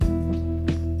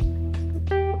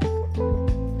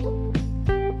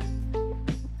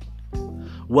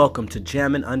Welcome to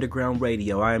Jammin' Underground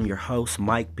Radio. I am your host,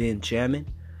 Mike Benjamin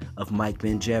of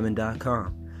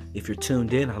MikeBenjamin.com. If you're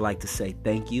tuned in, I'd like to say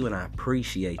thank you and I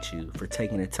appreciate you for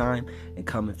taking the time and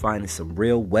coming finding some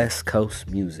real West Coast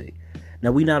music.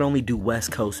 Now, we not only do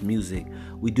West Coast music,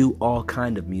 we do all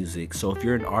kind of music. So if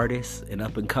you're an artist, an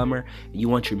up-and-comer, and you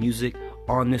want your music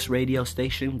on this radio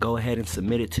station, go ahead and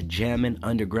submit it to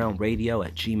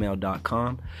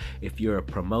jamminundergroundradio@gmail.com. If you're a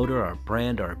promoter or a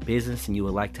brand or a business and you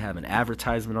would like to have an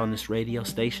advertisement on this radio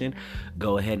station,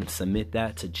 go ahead and submit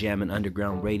that to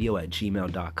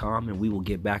jamminundergroundradio@gmail.com, and we will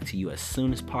get back to you as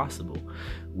soon as possible.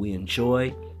 We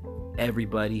enjoy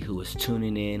everybody who is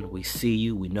tuning in. We see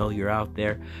you, we know you're out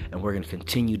there, and we're going to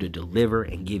continue to deliver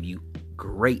and give you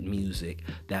great music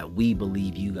that we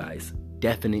believe you guys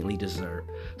definitely deserve.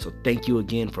 So thank you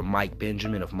again from Mike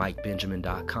Benjamin of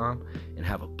MikeBenjamin.com, and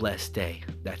have a blessed day.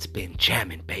 That's been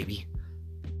Jammin', baby.